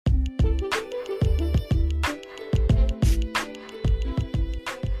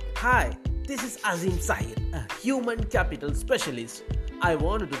Hi, this is Azim Sahir, a human capital specialist. I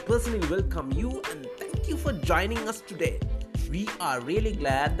wanted to personally welcome you and thank you for joining us today. We are really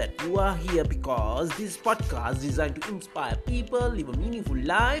glad that you are here because this podcast is designed to inspire people, live a meaningful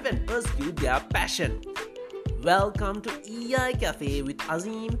life, and pursue their passion. Welcome to EI Cafe with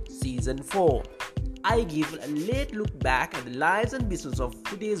Azim Season 4. I give a late look back at the lives and business of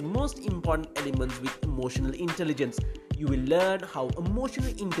today's most important elements with emotional intelligence. You will learn how emotional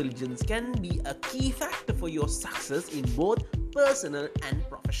intelligence can be a key factor for your success in both personal and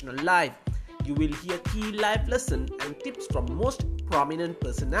professional life. You will hear key life lessons and tips from most prominent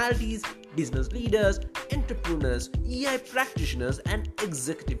personalities, business leaders, entrepreneurs, EI practitioners, and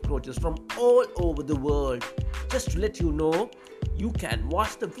executive coaches from all over the world. Just to let you know, you can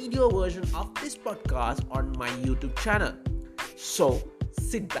watch the video version of this podcast on my YouTube channel. So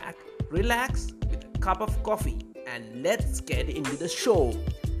sit back, relax with a cup of coffee, and let's get into the show.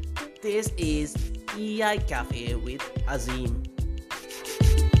 This is EI Cafe with Azim.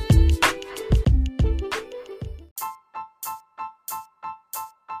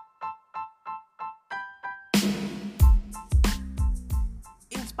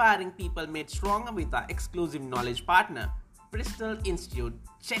 Inspiring people made stronger with our exclusive knowledge partner. Bristol Institute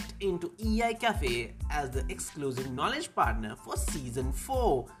checked into EI Cafe as the exclusive knowledge partner for Season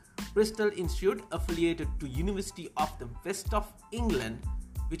 4. Bristol Institute, affiliated to University of the West of England,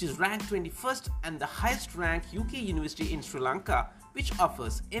 which is ranked 21st and the highest ranked UK university in Sri Lanka, which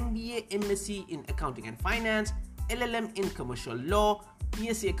offers MBA, MSc in Accounting and Finance, LLM in Commercial Law,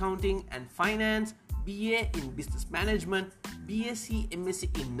 BSc Accounting and Finance, BA in Business Management, BSc,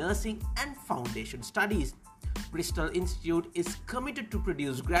 MSc in Nursing and Foundation Studies. Bristol Institute is committed to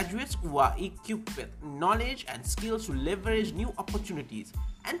produce graduates who are equipped with knowledge and skills to leverage new opportunities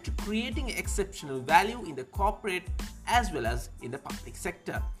and to creating exceptional value in the corporate as well as in the public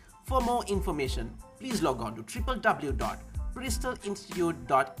sector. For more information, please log on to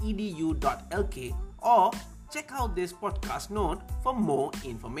www.bristolinstitute.edu.lk or check out this podcast note for more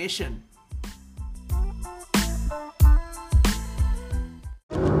information.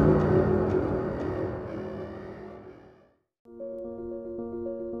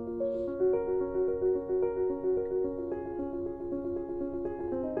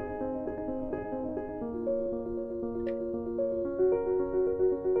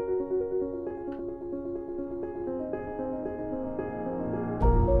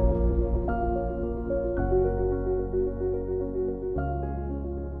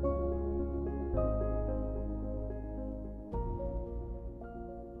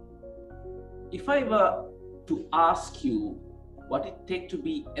 If I were to ask you what it takes to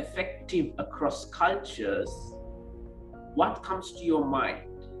be effective across cultures, what comes to your mind?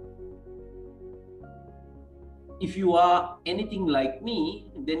 If you are anything like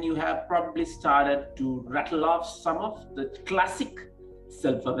me, then you have probably started to rattle off some of the classic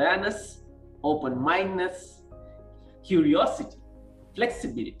self-awareness, open-mindedness, curiosity,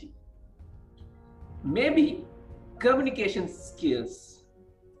 flexibility, maybe communication skills.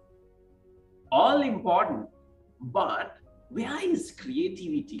 All important, but where is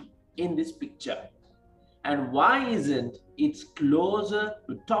creativity in this picture? And why isn't it closer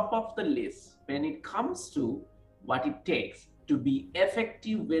to top of the list when it comes to what it takes to be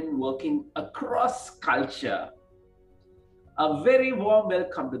effective when working across culture? A very warm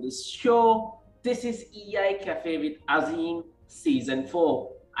welcome to this show. This is EI Cafe with Azim Season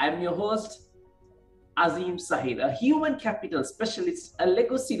 4. I'm your host, Azim Sahir, a human capital specialist, a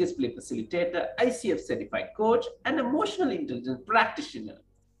Lego Serious Play facilitator, ICF certified coach, and emotional intelligence practitioner.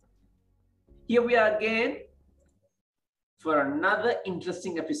 Here we are again for another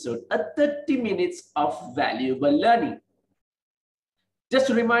interesting episode, a 30 minutes of valuable learning. Just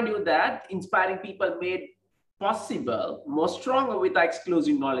to remind you that inspiring people made possible more stronger with our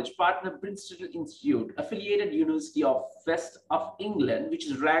exclusive knowledge partner, Bristol Institute, affiliated University of West of England, which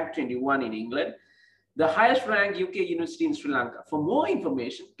is ranked 21 in England, the highest ranked UK university in Sri Lanka. For more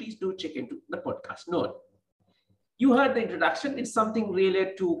information, please do check into the podcast note. You heard the introduction. It's something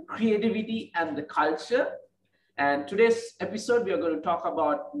related to creativity and the culture. And today's episode, we are going to talk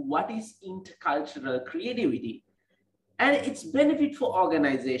about what is intercultural creativity and its benefit for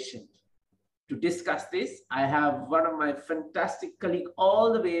organization. To discuss this, I have one of my fantastic colleagues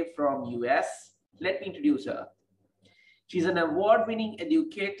all the way from US. Let me introduce her. She's an award-winning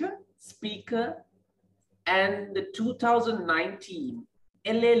educator, speaker, and the 2019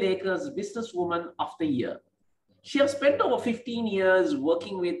 LA Lakers Businesswoman of the Year. She has spent over 15 years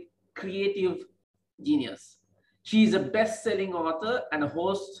working with creative genius. She is a best-selling author and a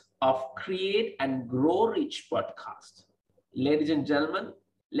host of Create and Grow Rich podcast. Ladies and gentlemen,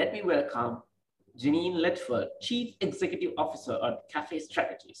 let me welcome Janine Ledford, Chief Executive Officer at Cafe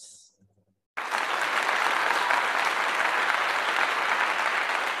Strategies.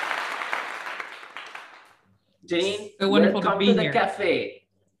 Janine, so wonderful welcome to be to the here. cafe.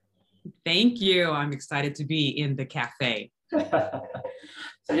 Thank you. I'm excited to be in the cafe. So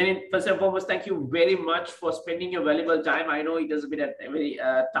Janine, first and foremost, thank you very much for spending your valuable time. I know it has been a very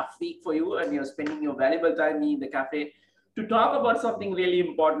tough week for you, and you're spending your valuable time in the cafe to talk about something really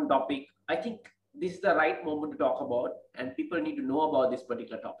important topic. I think this is the right moment to talk about, and people need to know about this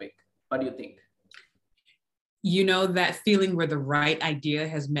particular topic. What do you think? You know, that feeling where the right idea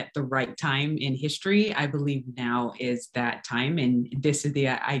has met the right time in history, I believe now is that time. And this is the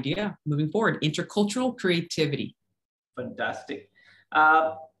idea moving forward, intercultural creativity. Fantastic.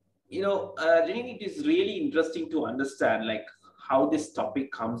 Janine, it is really interesting to understand like how this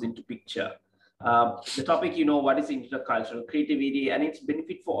topic comes into picture. The topic, what is intercultural creativity and its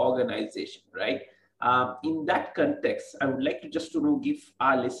benefit for organization, right? In that context, I would like to just give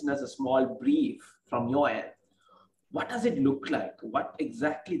our listeners a small brief from your end. What does it look like? What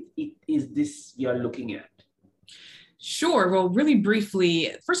exactly is this we are looking at? Sure. Well, really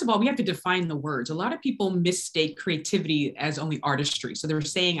briefly, first of all, we have to define the words. A lot of people mistake creativity as only artistry. So they're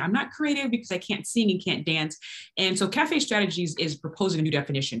saying, I'm not creative because I can't sing and can't dance. And so Cafe Strategies is proposing a new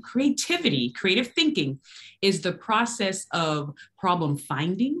definition. Creativity, creative thinking, is the process of problem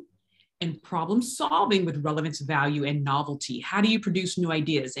finding and problem solving with relevance, value, and novelty. How do you produce new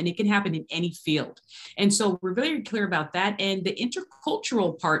ideas? And it can happen in any field. And so we're very clear about that. And the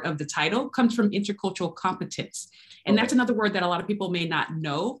intercultural part of the title comes from intercultural competence. And that's another word that a lot of people may not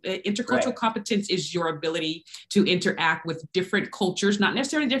know. Intercultural competence is your ability to interact with different cultures, not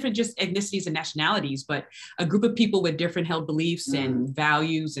necessarily different just ethnicities and nationalities, but a group of people with different held beliefs and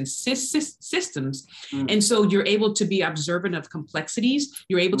values and systems. And so you're able to be observant of complexities.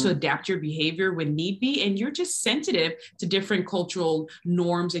 You're able to adapt your behavior when need be, and you're just sensitive to different cultural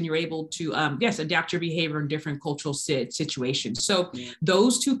norms, and you're able to, adapt your behavior in different cultural situations. So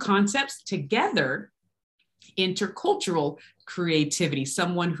those two concepts together, intercultural creativity,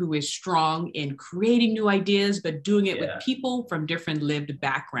 someone who is strong in creating new ideas, but doing it with people from different lived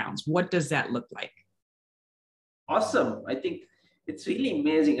backgrounds. What does that look like? Awesome. I think it's really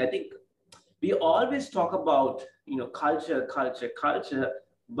amazing. I think we always talk about, culture,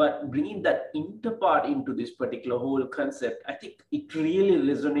 but bringing that interpart into this particular whole concept, I think it really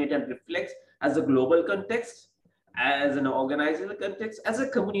resonates and reflects as a global context, as an organizational context, as a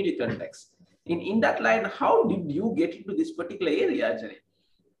community context. In that line, how did you get into this particular area, Janine?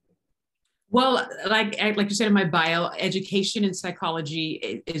 Well, like you said in my bio, education and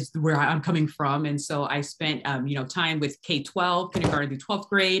psychology is where I'm coming from. And so I spent, time with K-12, kindergarten through 12th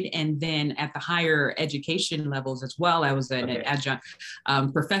grade. And then at the higher education levels as well, I was an adjunct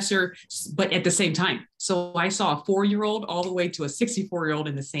professor, but at the same time. So I saw a 4-year-old all the way to a 64-year-old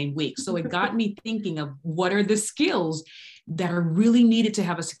in the same week. So it got me thinking of what are the skills that are really needed to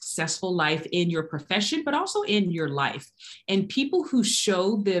have a successful life in your profession, but also in your life. And people who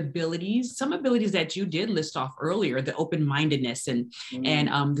show the abilities, some abilities that you did list off earlier, the open-mindedness and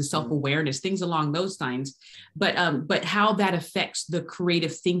the self-awareness, things along those lines, but how that affects the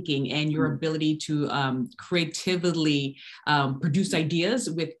creative thinking and your ability to creatively produce ideas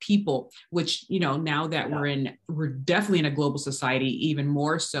with people, which, now that we're definitely in a global society, even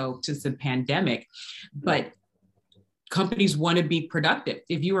more so since the pandemic, but companies want to be productive.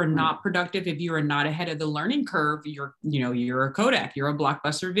 If you are not productive, if you are not ahead of the learning curve, you're a Kodak, you're a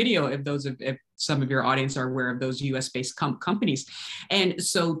Blockbuster Video, if some of your audience are aware of those US-based companies. And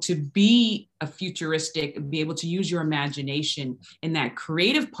so to be a futuristic, be able to use your imagination in that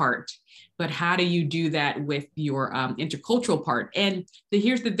creative part, but how do you do that with your intercultural part? And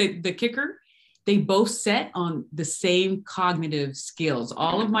here's the kicker. They both set on the same cognitive skills.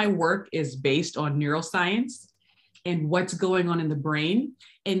 All of my work is based on neuroscience and what's going on in the brain.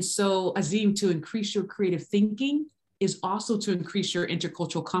 And so, Azim, to increase your creative thinking is also to increase your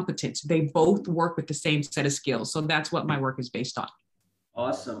intercultural competence. They both work with the same set of skills. So that's what my work is based on.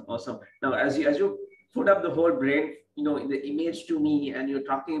 Awesome. Now, as you put up the whole brain, in the image to me, and you're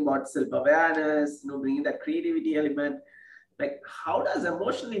talking about self-awareness, bringing that creativity element, like how does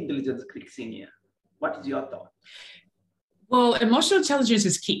emotional intelligence kicks in here? What is your thought? Well, emotional intelligence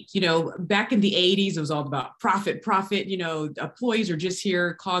is key. Back in the 80s, it was all about profit. Employees are just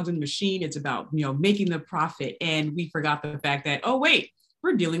here, cogs in the machine. It's about, making the profit. And we forgot the fact that, oh, wait,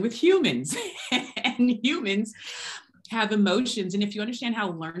 we're dealing with humans and humans have emotions. And if you understand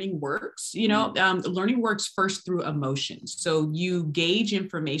how learning works, learning works first through emotions. So you gauge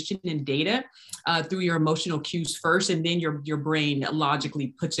information and data through your emotional cues first, and then your brain logically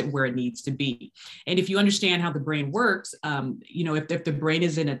puts it where it needs to be. And if you understand how the brain works, if the brain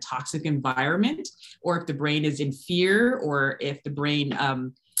is in a toxic environment, or if the brain is in fear, or if the brain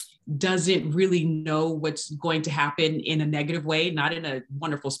doesn't really know what's going to happen in a negative way, not in a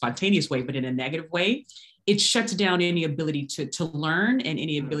wonderful, spontaneous way, but in a negative way, it shuts down any ability to learn, and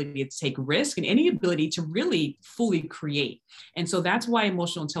any ability to take risk, and any ability to really fully create. And so that's why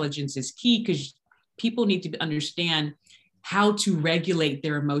emotional intelligence is key, because people need to understand how to regulate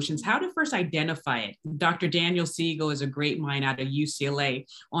their emotions, how to first identify it. Dr. Daniel Siegel is a great mind out of UCLA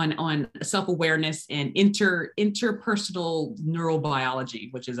on self-awareness and interpersonal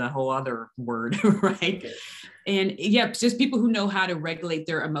neurobiology, which is a whole other word, right? And just people who know how to regulate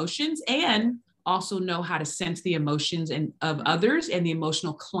their emotions, and also know how to sense the emotions of others and the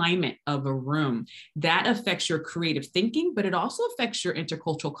emotional climate of a room. That affects your creative thinking, but it also affects your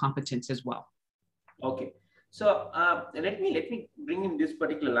intercultural competence as well. Okay. So let me bring in this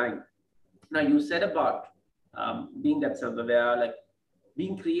particular line. Now, you said about being that self-aware, like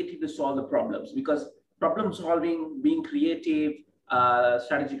being creative to solve the problems, because problem solving, being creative,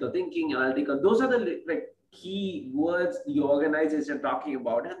 strategical thinking, analytical, those are the key words the organization are talking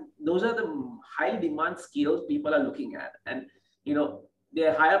about, and those are the high demand skills people are looking at. And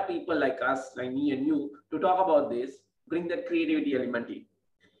they hire people like us, like me and you, to talk about this, bring that creativity element in.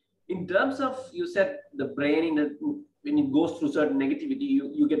 In terms of, you said the brain, when it goes through certain negativity,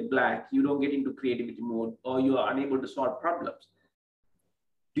 you get black, you don't get into creativity mode, or you are unable to solve problems.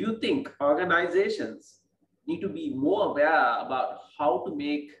 Do you think organizations need to be more aware about how to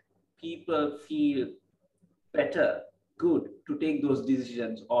make people feel better, good, to take those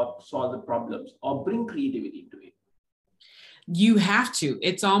decisions or solve the problems or bring creativity into it? You have to.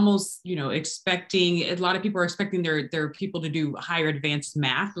 It's almost, expecting, a lot of people are expecting their people to do higher advanced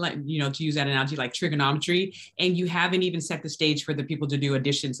math, like, to use that analogy, like trigonometry, and you haven't even set the stage for the people to do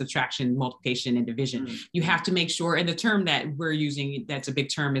addition, subtraction, multiplication, and division. You have to make sure, and the term that we're using, that's a big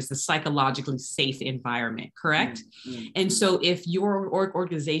term, is the psychologically safe environment, correct? And so if your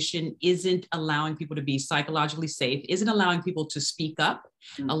organization isn't allowing people to be psychologically safe, isn't allowing people to speak up,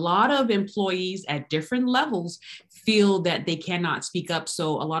 a lot of employees at different levels feel that they cannot speak up.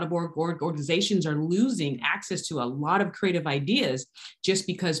 So a lot of organizations are losing access to a lot of creative ideas just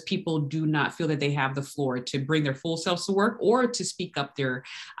because people do not feel that they have the floor to bring their full selves to work or to speak up their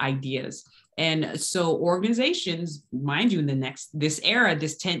ideas. And so organizations, mind you, in this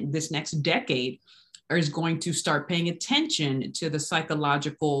next decade, is going to start paying attention to the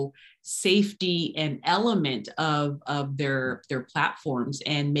psychological safety and element of their platforms,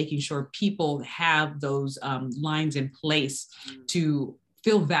 and making sure people have those lines in place to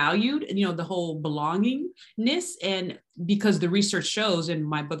feel valued, the whole belongingness. And because the research shows, in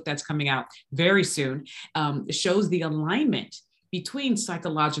my book that's coming out very soon, shows the alignment between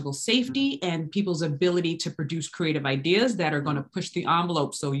psychological safety and people's ability to produce creative ideas that are going to push the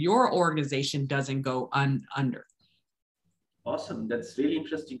envelope so your organization doesn't go under. Awesome. That's really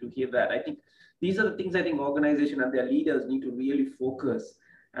interesting to hear that. I think these are the things I think organizations and their leaders need to really focus.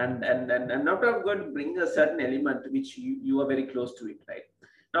 And I'm not going to bring a certain element which you are very close to it, right?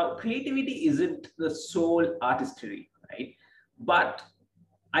 Now, creativity isn't the sole artistry, right? But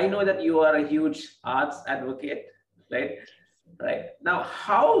I know that you are a huge arts advocate, right? Right. Now,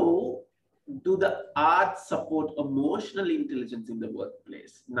 how do the arts support emotional intelligence in the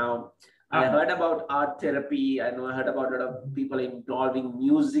workplace? Now, I heard about art therapy. I heard about a lot of people involving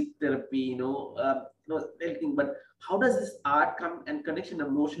music therapy, everything. But how does this art come and connection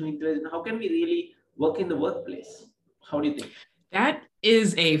emotional intelligence? How can we really work in the workplace? How do you think? That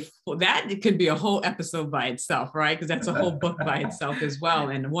could be a whole episode by itself, right? Because that's a whole book by itself as well.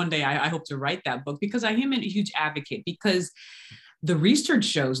 And one day I hope to write that book, because I am a huge advocate, because the research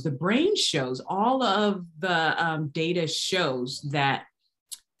shows, the brain shows, all of the data shows that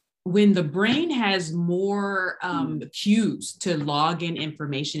when the brain has more cues to log in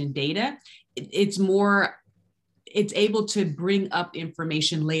information and data, it's able to bring up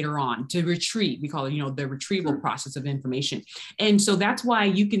information later on, to retrieve. We call it, the retrieval process of information. And so that's why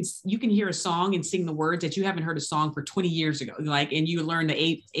you can hear a song and sing the words that you haven't heard a song for 20 years ago, and you learn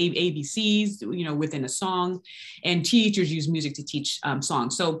the ABCs, within a song, and teachers use music to teach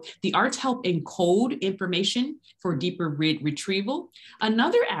songs. So the arts help encode information for deeper retrieval.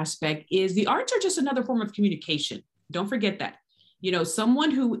 Another aspect is the arts are just another form of communication. Don't forget that. You know,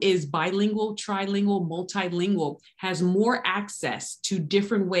 someone who is bilingual, trilingual, multilingual has more access to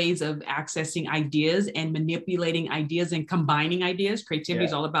different ways of accessing ideas and manipulating ideas and combining ideas. Creativity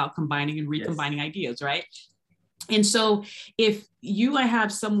is all about combining and recombining ideas, right? And so if I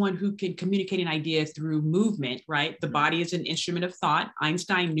have someone who can communicate an idea through movement, right? The body is an instrument of thought.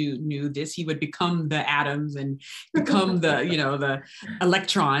 Einstein knew this. He would become the atoms and become the, you know, the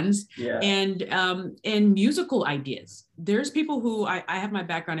electrons. And musical ideas. There's people who I have my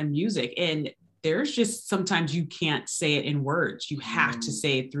background in music, and there's just sometimes you can't say it in words. You have to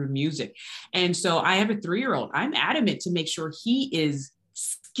say it through music. And so I have a 3-year-old. I'm adamant to make sure he is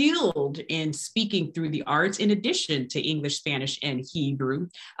skilled in speaking through the arts in addition to English, Spanish, and Hebrew,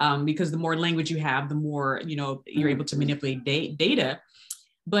 because the more language you have, the more, you know, you're able to manipulate data.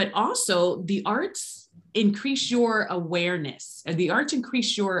 But also the arts increase your awareness, and the arts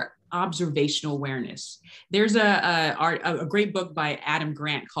increase your observational awareness. There's a great book by Adam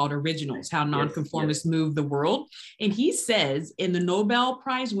Grant called Originals, How Nonconformists Move the World. And he says in the Nobel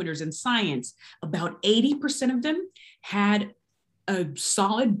Prize winners in science, about 80% of them had a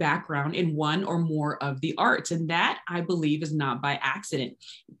solid background in one or more of the arts. And that, I believe, is not by accident.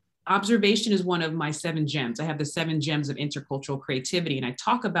 Observation is one of my 7 gems. I have the 7 gems of intercultural creativity. And I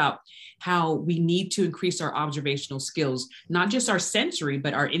talk about how we need to increase our observational skills, not just our sensory,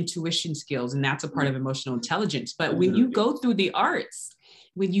 but our intuition skills. And that's a part of emotional intelligence. But when you go through the arts,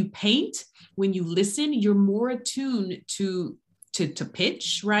 when you paint, when you listen, you're more attuned to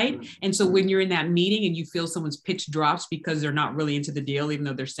pitch, right? And so when you're in that meeting and you feel someone's pitch drops because they're not really into the deal, even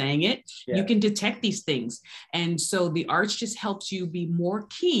though they're saying it, you can detect these things. And so the arts just helps you be more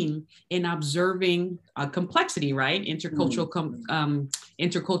keen in observing complexity, right? Intercultural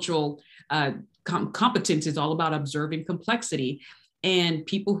competence is all about observing complexity. And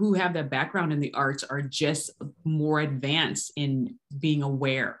people who have that background in the arts are just more advanced in being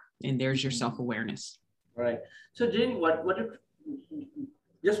aware. And there's your self-awareness. Right. So Jane, what if,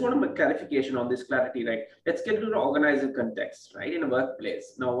 just want a clarification on this clarity, right? Let's get to the organizer context, right? In a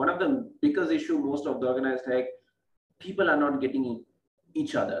workplace. Now, one of the biggest issue, most of the organized tech, people are not getting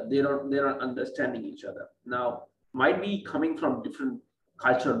each other. They're not understanding each other. Now, might be coming from different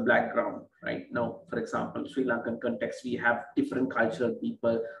cultural background, right? Now, for example, Sri Lankan context, we have different cultural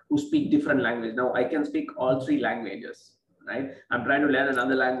people who speak different languages. Now, I can speak all 3 languages, right? I'm trying to learn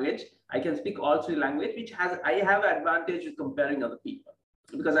another language. I can speak all 3 languages, which I have advantage with comparing other people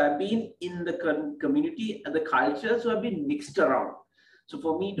because I've been in the community and the cultures who have been mixed around. So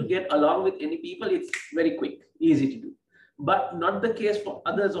for me to get along with any people, it's very quick, easy to do. But not the case for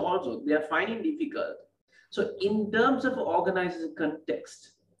others also. They are finding difficult. So in terms of organizing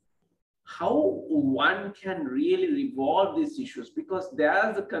context, how one can really resolve these issues, because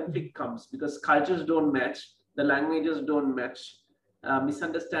there's the conflict comes because cultures don't match, the languages don't match,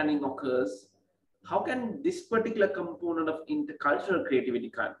 misunderstanding occurs. How can this particular component of intercultural creativity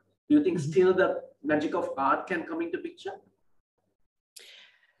come? Do you think still the magic of art can come into picture?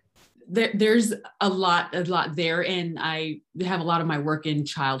 There's a lot there. And I have a lot of my work in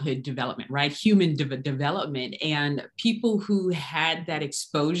childhood development, right? Human development, and people who had that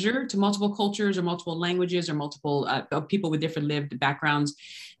exposure to multiple cultures or multiple languages or multiple people with different lived backgrounds,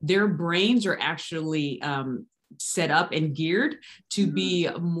 their brains are actually set up and geared to be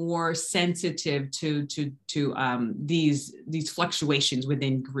more sensitive to these fluctuations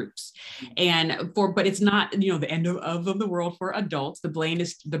within groups. And but it's not, you know, the end of the world for adults. The brain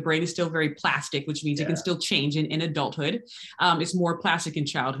is still very plastic, which means it can still change in adulthood. It's more plastic in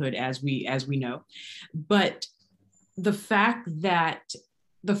childhood, as we know. But the fact that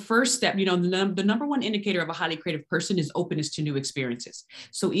the first step, you know, the number one indicator of a highly creative person is openness to new experiences.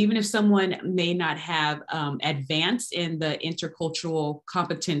 So even if someone may not have advanced in the intercultural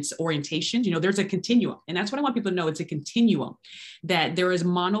competence orientations, you know, there's a continuum. And that's what I want people to know. It's a continuum, that there is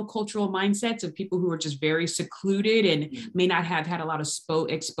monocultural mindsets of people who are just very secluded and may not have had a lot of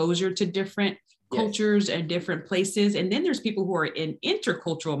exposure to different cultures and different places. And then there's people who are in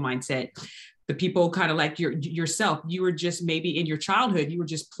intercultural mindset. The people kind of like yourself, you were just maybe in your childhood, you were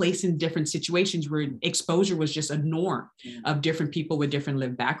just placed in different situations where exposure was just a norm of different people with different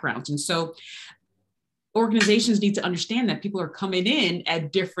lived backgrounds. And so organizations need to understand that people are coming in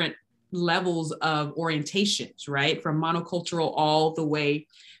at different levels of orientations, right? From monocultural all the way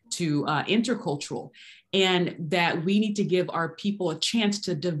intercultural, and that we need to give our people a chance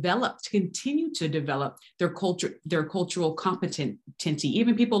to develop, to continue to develop their culture, their cultural competency.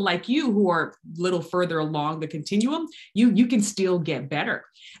 Even people like you who are a little further along the continuum, you can still get better,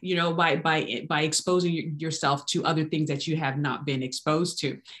 by exposing yourself to other things that you have not been exposed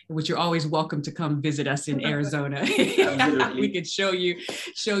to, which you're always welcome to come visit us in Arizona. We can show you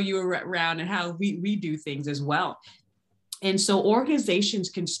around and how we do things as well. And so organizations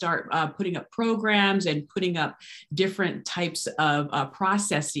can start putting up programs and putting up different types of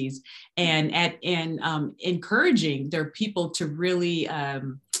processes and encouraging their people to really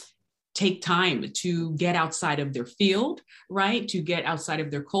take time to get outside of their field, right? To get outside of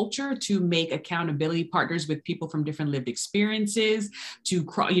their culture, to make accountability partners with people from different lived experiences, to,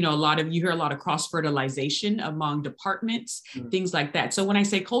 you hear a lot of cross-fertilization among departments, things like that. So when I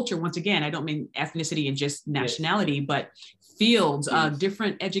say culture, once again, I don't mean ethnicity and just nationality, but fields,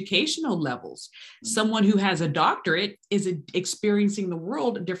 different educational levels. Someone who has a doctorate is experiencing the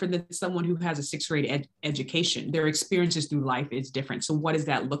world different than someone who has a sixth grade education. Their experiences through life is different. So what does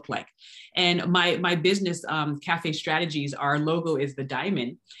that look like? And my business, Cafe Strategies, our logo is the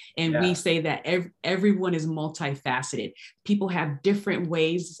diamond. And we say that everyone is multifaceted. People have different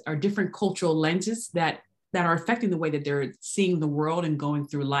ways or different cultural lenses that are affecting the way that they're seeing the world and going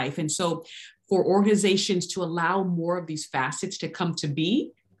through life. And so for organizations to allow more of these facets to come to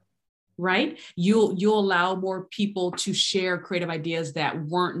be, right? You'll allow more people to share creative ideas that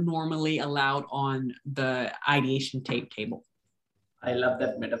weren't normally allowed on the ideation table. I love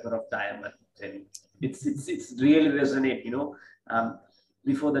that metaphor of diamond. It's really resonate,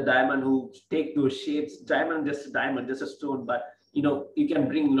 before the diamond who take those shapes, diamond, just a stone, but you can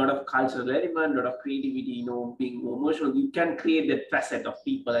bring a lot of cultural element, a lot of creativity, being more emotional. You can create that facet of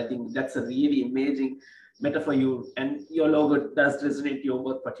people. I think that's a really amazing metaphor and your logo does resonate your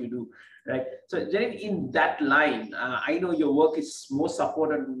work, what you do, right? So Jenny, in that line, I know your work is more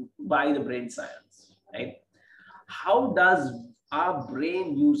supported by the brain science, right? How does our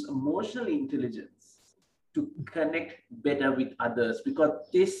brain use emotional intelligence to connect better with others? Because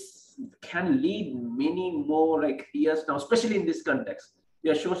this can lead many more years now, especially in this context. We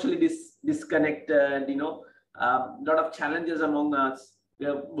are socially disconnected, a lot of challenges among us. We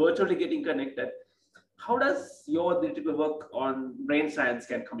are virtually getting connected. How does your theoretical work on brain science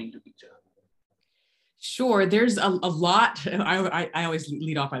can come into picture? Sure, there's a lot. I always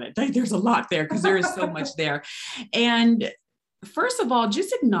lead off by that. There's a lot there because there is so much there. And first of all,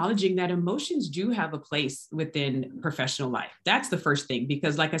 just acknowledging that emotions do have a place within professional life. That's the first thing,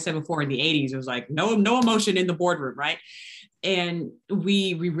 because like I said before, in the 80s, it was like no emotion in the boardroom, right? And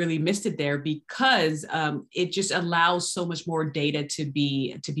we really missed it there because it just allows so much more data to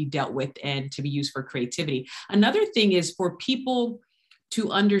be dealt with and to be used for creativity. Another thing is for people to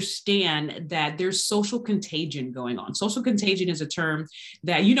understand that there's social contagion going on. Social contagion is a term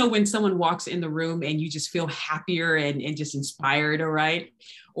that, when someone walks in the room and you just feel happier and just inspired, all right?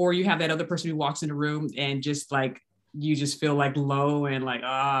 Or you have that other person who walks in the room and just you just feel low and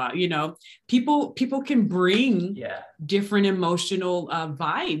people can bring different emotional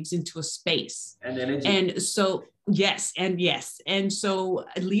vibes into a space. And energy. And so, yes. And so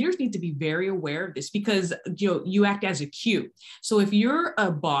leaders need to be very aware of this because, you act as a cue. So if you're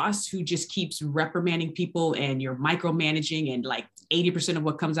a boss who just keeps reprimanding people and you're micromanaging and 80% of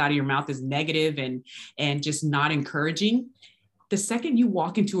what comes out of your mouth is negative and just not encouraging, the second you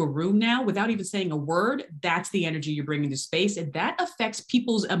walk into a room now without even saying a word, that's the energy you're bringing to space. And that affects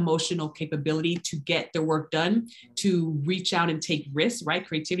people's emotional capability to get their work done, to reach out and take risks, right?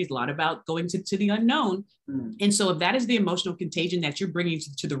 Creativity is a lot about going to the unknown. And so if that is the emotional contagion that you're bringing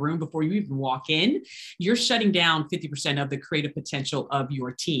to the room before you even walk in, you're shutting down 50% of the creative potential of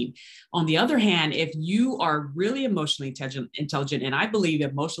your team. On the other hand, if you are really emotionally intelligent, and I believe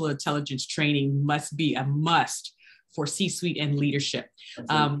emotional intelligence training must be a must for C-suite and leadership,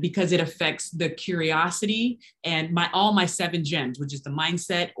 because it affects the curiosity and all my 7 gems, which is the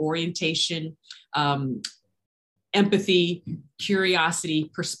mindset, orientation, empathy, curiosity,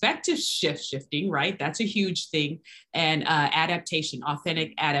 perspective shifting, right? That's a huge thing. And adaptation,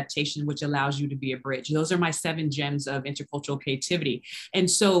 authentic adaptation, which allows you to be a bridge. Those are my 7 gems of intercultural creativity. And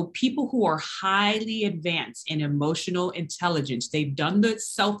so people who are highly advanced in emotional intelligence, they've done the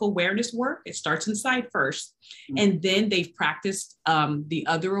self-awareness work. It starts inside first. And then they've practiced the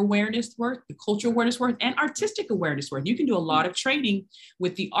other awareness work, the cultural awareness work, and artistic awareness work. You can do a lot of training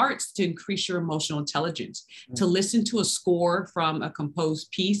with the arts to increase your emotional intelligence, to listen to a score from a composed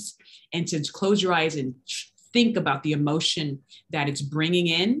piece and to close your eyes and think about the emotion that it's bringing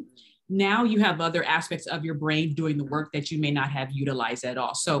in. now you have other aspects of your brain doing the work that you may not have utilized at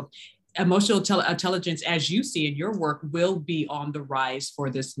all. So emotional intelligence, as you see in your work, will be on the rise for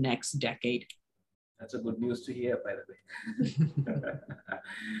this next decade. That's a good news to hear, by the way.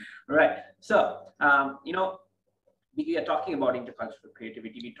 Right. So, we are talking about intercultural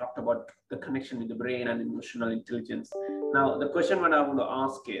creativity. We talked about the connection with the brain and emotional intelligence. Now, the question what I want to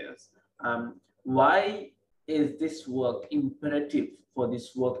ask is, why is this work imperative for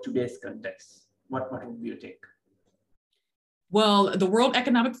this work today's context? What would be your take? Well, the World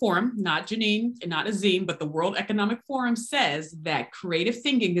Economic Forum, not Janine and not Azim, but the World Economic Forum says that creative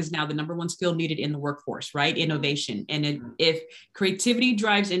thinking is now the #1 skill needed in the workforce, right? Innovation. And if creativity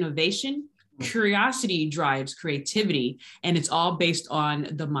drives innovation, curiosity drives creativity, and it's all based on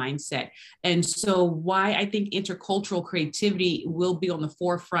the mindset. And so why I think intercultural creativity will be on the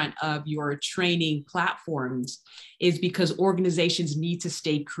forefront of your training platforms is because organizations need to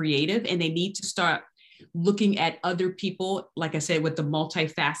stay creative, and they need to start looking at other people, like I said, with the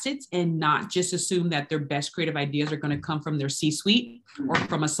multifacets, and not just assume that their best creative ideas are going to come from their C-suite or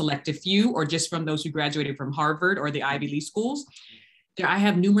from a selective few, or just from those who graduated from Harvard or the Ivy League schools. I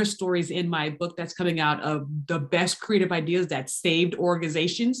have numerous stories in my book that's coming out of the best creative ideas that saved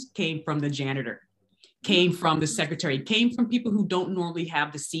organizations came from the janitor, came from the secretary, came from people who don't normally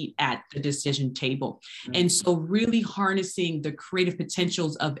have the seat at the decision table. And so really harnessing the creative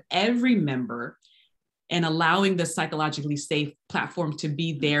potentials of every member and allowing the psychologically safe platform to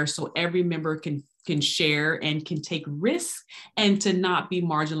be there so every member can share and can take risks, and to not be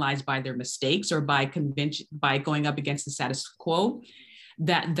marginalized by their mistakes or by convention, by going up against the status quo,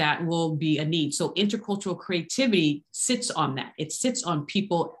 that will be a need. So intercultural creativity sits on that. It sits on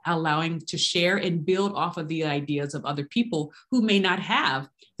people allowing to share and build off of the ideas of other people who may not have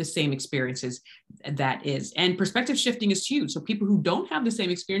the same experiences that is. And perspective shifting is huge. So people who don't have the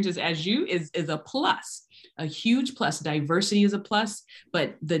same experiences as you is a plus, a huge plus. Diversity is a plus,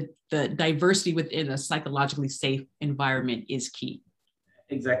 but the diversity within a psychologically safe environment is key.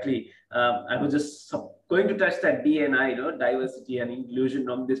 Exactly. I was just going to touch that D&I, diversity and inclusion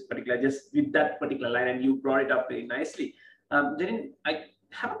on this particular, just with that particular line, and you brought it up very nicely. Then I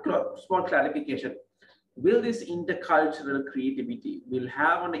have a small clarification. Will this intercultural creativity will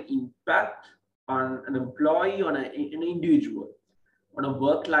have an impact on an employee, on an individual, on a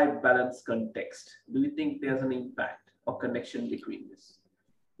work-life balance context? Do you think there's an impact or connection between this?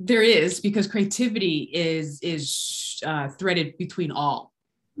 There is, because creativity is threaded between all.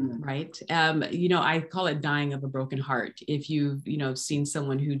 Right. I call it dying of a broken heart. If you've, seen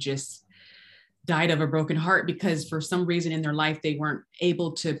someone who just died of a broken heart because for some reason in their life, they weren't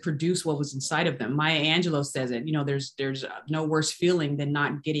able to produce what was inside of them. Maya Angelou says it, there's no worse feeling than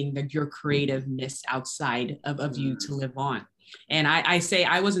not getting your creativeness outside of you to live on. And I say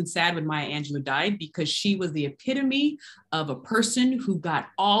I wasn't sad when Maya Angelou died, because she was the epitome of a person who got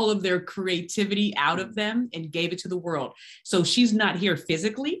all of their creativity out of them and gave it to the world. So she's not here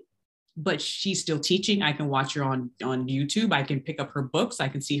physically, but she's still teaching. I can watch her on YouTube. I can pick up her books. I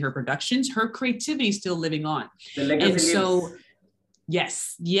can see her productions. Her creativity is still living on. And so,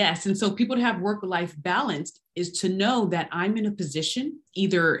 yes. And so people to have work-life balance is to know that I'm in a position,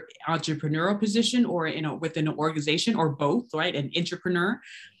 either entrepreneurial position or within an organization, or both, right? An entrepreneur.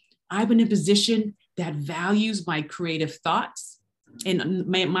 I'm in a position that values my creative thoughts. And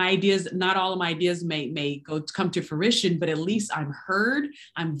my ideas, not all of my ideas may come to fruition, but at least I'm heard,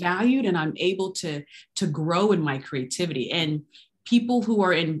 I'm valued, and I'm able to grow in my creativity. And people who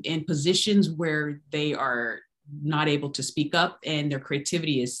are in positions where they are not able to speak up and their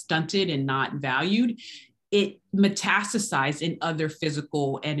creativity is stunted and not valued, it metastasizes in other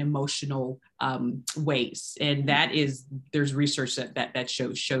physical and emotional ways. And there's research that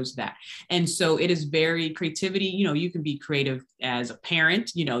shows that. And so it is very creativity. You can be creative as a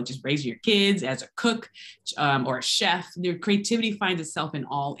parent, just raising your kids, as a cook or a chef. Their creativity finds itself in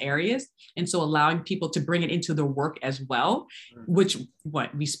all areas. And so allowing people to bring it into their work as well, which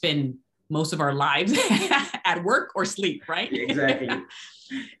we spend most of our lives at work or sleep, right? Exactly.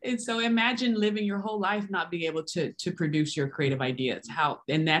 And so imagine living your whole life not being able to produce your creative ideas.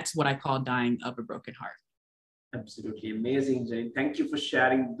 And that's what I call dying of a broken heart. Absolutely amazing, Jane. Thank you for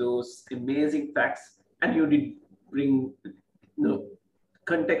sharing those amazing facts. And you did bring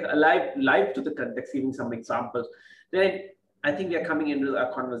context live to the context, giving some examples. Then I think we are coming into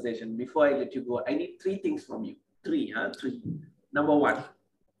a conversation. Before I let you go, I need 3 things from you. Three. Number 1.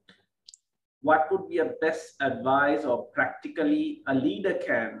 What would be a best advice or practically a leader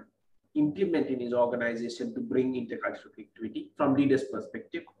can implement in his organization to bring intercultural creativity from leader's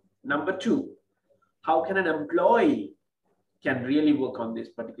perspective? Number 2, how can an employee can really work on this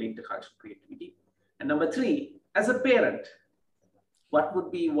particular intercultural creativity. And number three, as a parent, what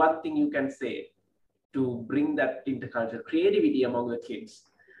would be one thing you can say to bring that intercultural creativity among the kids?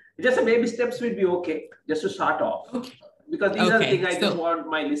 Just a baby steps will be okay, just to start off. Okay. Because these are the things I just want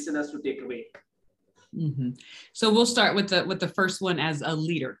my listeners to take away. Mm-hmm. So we'll start with the first one as a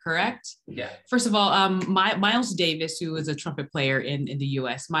leader, correct? Yeah. First of all, Miles Davis, who is a trumpet player in the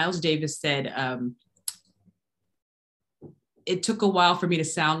US, Miles Davis said, it took a while for me to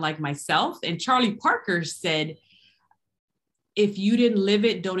sound like myself. And Charlie Parker said, if you didn't live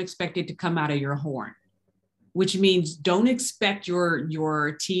it, don't expect it to come out of your horn, which means don't expect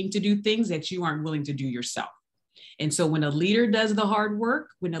your team to do things that you aren't willing to do yourself. And so when a leader does the hard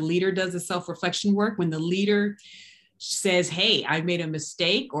work, when a leader does the self-reflection work, when the leader says, hey, I made a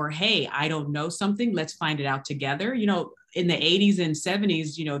mistake, or, hey, I don't know something, let's find it out together. You know, in the 80s and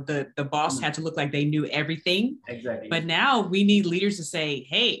 70s, you know, the boss had to look like they knew everything. Exactly. But now we need leaders to say,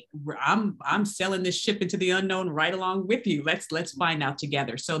 hey, I'm selling this ship into the unknown right along with you. Let's find out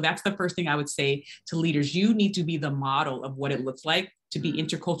together. So that's the first thing I would say to leaders. You need to be the model of what it looks like to be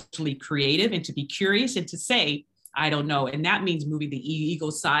interculturally creative and to be curious and to say, I don't know. And that means moving the ego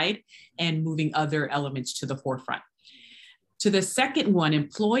side and moving other elements to the forefront. To the second one,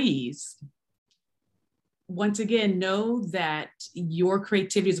 employees, once again, know that your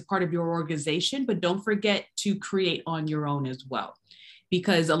creativity is a part of your organization, but don't forget to create on your own as well.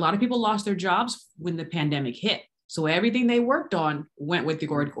 Because a lot of people lost their jobs when the pandemic hit. So everything they worked on went with the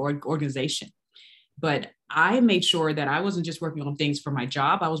organization. But I made sure that I wasn't just working on things for my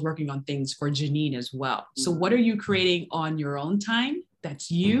job, I was working on things for Janine as well. So what are you creating on your own time?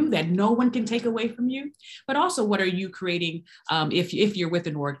 That's you, that no one can take away from you. But also, what are you creating if you're with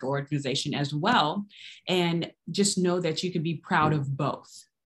an organization as well? And just know that you can be proud of both,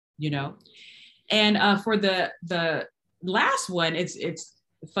 you know? And for the last one, it's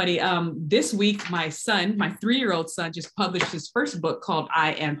funny. This week, my 3-year-old son, just published his first book called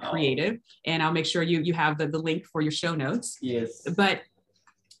I Am Creative. And I'll make sure you have the link for your show notes. Yes. But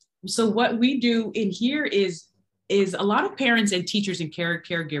so what we do in here is a lot of parents and teachers and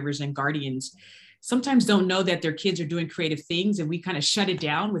caregivers and guardians sometimes don't know that their kids are doing creative things, and we kind of shut it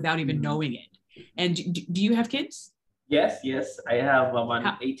down without even knowing it. And do you have kids? Yes. I have one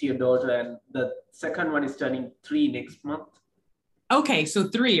 8-year daughter, and the second one is turning 3 next month. Okay, so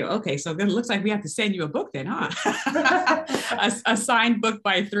 3. Okay, so then it looks like we have to send you a book then, huh? a signed book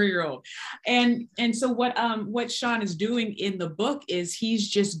by a 3-year-old. And so what Sean is doing in the book is he's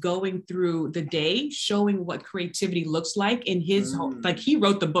just going through the day, showing what creativity looks like in his home. Like, he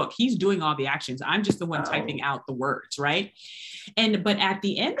wrote the book, he's doing all the actions. I'm just the one typing out the words, right? But at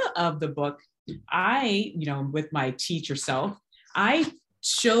the end of the book, I, you know, with my teacher self, I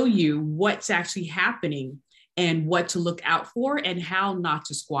show you what's actually happening and what to look out for and how not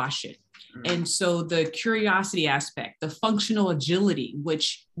to squash it. And so the curiosity aspect, the functional agility,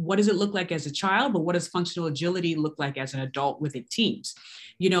 what does it look like as a child, but what does functional agility look like as an adult within teams?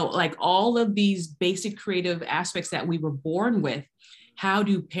 You know, like all of these basic creative aspects that we were born with, how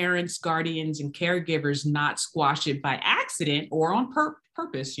do parents, guardians, and caregivers not squash it by accident or on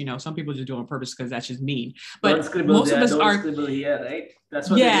purpose? You know, some people just do it on purpose because that's just mean. But most of us are scribble here, right? That's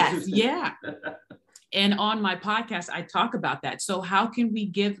what yeah. And on my podcast, I talk about that. So how can we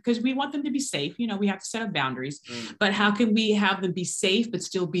give, because we want them to be safe, you know, we have to set up boundaries, but how can we have them be safe, but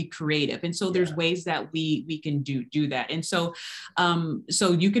still be creative? And so there's ways that we can do that. And so,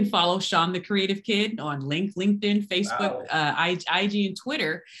 so you can follow Sean the Creative Kid on LinkedIn, Facebook, IG, and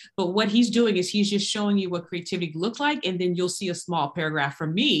Twitter. But what he's doing is he's just showing you what creativity looks like. And then you'll see a small paragraph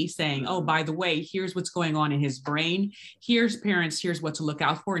from me saying, oh, by the way, here's what's going on in his brain. Here's parents, here's what to look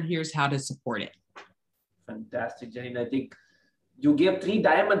out for, and here's how to support it. Fantastic, Janine. I think you gave 3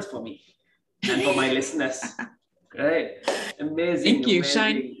 diamonds for me and for my listeners. Great. Amazing. Thank you.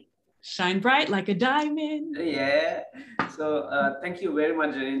 Amazing. Shine bright like a diamond. Yeah. So thank you very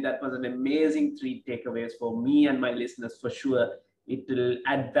much, Janine. That was an amazing 3 takeaways for me and my listeners for sure. It will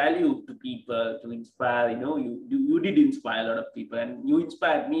add value to people, to inspire. You know, you did inspire a lot of people, and you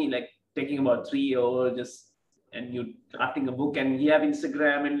inspired me, like taking about 3-year-old and you drafting a book, and you have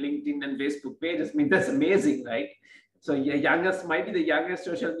Instagram and LinkedIn and Facebook pages. I mean, that's amazing, right? So your youngest might be the youngest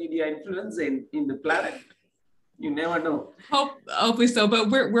social media influencer in the planet. You never know. Hopefully so, but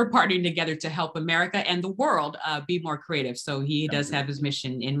we're partnering together to help America and the world be more creative. So he does have his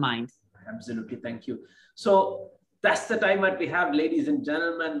mission in mind. Absolutely, thank you. So that's the time that we have, ladies and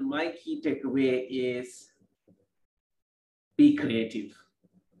gentlemen. My key takeaway is be creative.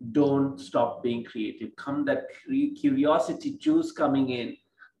 Don't stop being creative. Come that curiosity juice coming in.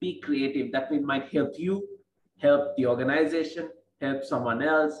 Be creative. That might help you, help the organization, help someone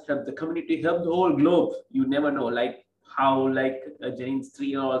else, help the community, help the whole globe. You never know, like how Janine's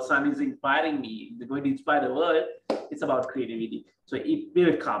 3-year-old son is inspiring me. They're going to inspire the world. It's about creativity. So it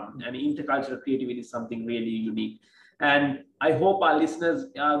will come, and intercultural creativity is something really unique. And I hope our listeners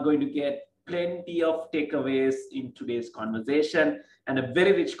are going to get plenty of takeaways in today's conversation, and a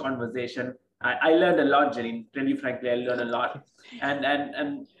very rich conversation. I learned a lot, Janine. Tell you frankly, I learned a lot.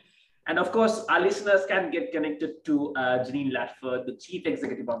 And of course, our listeners can get connected to Janine Latford, the Chief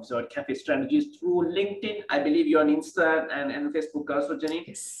Executive Officer at Cafe Strategies, through LinkedIn. I believe you're on Insta and Facebook also, Janine.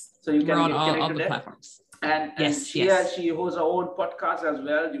 Yes. So you can We're get on connected all to the that. platforms. And she hosts her own podcast as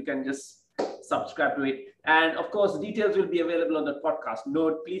well. You can just subscribe to it. And of course, details will be available on the podcast.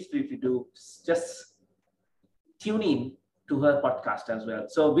 Note, please feel free to just tune in to her podcast as well.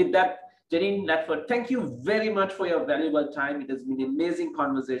 So with that, Janine Latford, thank you very much for your valuable time. It has been an amazing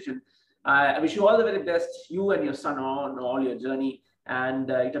conversation. I wish you all the very best, you and your son, on all your journey. And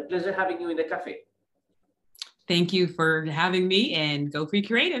it's a pleasure having you in the cafe. Thank you for having me, and go be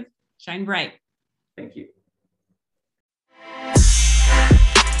creative. Shine bright. Thank you.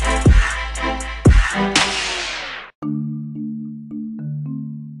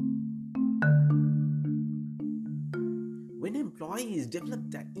 When employees develop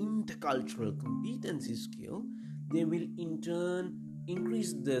that intercultural competency skill, they will in turn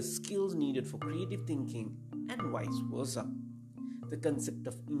increase the skills needed for creative thinking and vice versa. The concept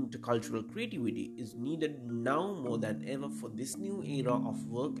of intercultural creativity is needed now more than ever for this new era of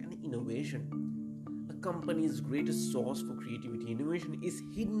work and innovation. A company's greatest source for creativity innovation is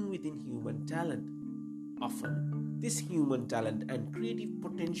hidden within human talent. Often, this human talent and creative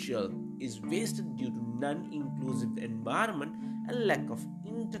potential is wasted due to non-inclusive environment and lack of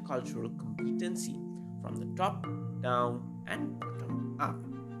intercultural competency from the top down and bottom up.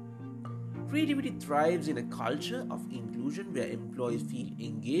 Creativity thrives in a culture of inclusion where employees feel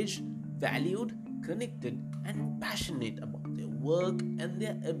engaged, valued, connected, and passionate about their work and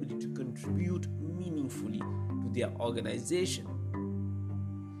their ability to contribute meaningfully to their organization.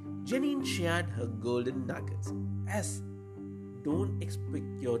 Janine shared her golden nuggets as: don't expect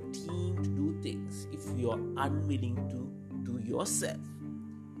your team to do things if you are unwilling to do yourself.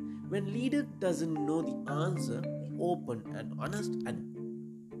 When leader doesn't know the answer, be open and honest and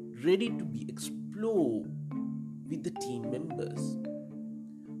ready to be explored with the team members.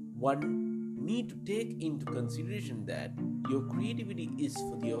 One need to take into consideration that your creativity is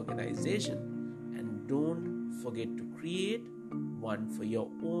for the organization, and don't forget to create one for your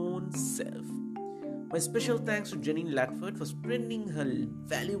own self. My special thanks to Janine Latford for spending her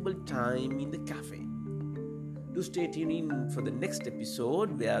valuable time in the cafe. Do stay tuned in for the next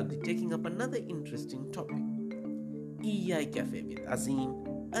episode, where I'll be taking up another interesting topic. EI Cafe with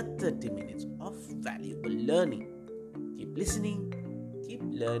Azim, a 30 minutes of valuable learning. Keep listening, keep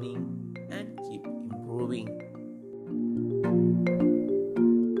learning, and keep improving.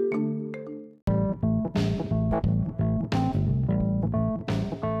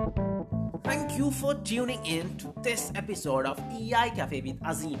 Thank you for tuning in to this episode of EI Cafe with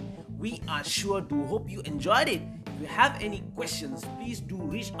Azim. We are sure to hope you enjoyed it. If you have any questions, please do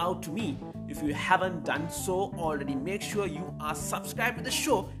reach out to me. If you haven't done so already, make sure you are subscribed to the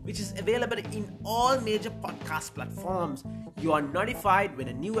show, which is available in all major podcast platforms. You are notified when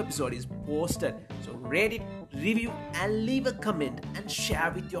a new episode is posted. So rate it, review, and leave a comment and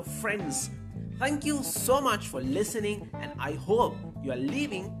share with your friends. Thank you so much for listening, and I hope you are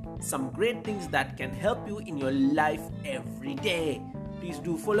leaving some great things that can help you in your life every day. Please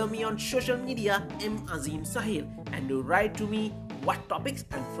do follow me on social media, Azim Sahil, and do write to me what topics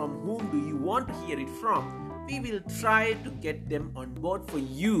and from whom do you want to hear it from. We will try to get them on board for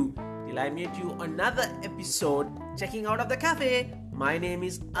you. Till I meet you another episode, checking out of the cafe. My name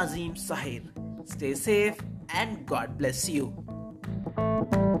is Azim Sahil. Stay safe and God bless you.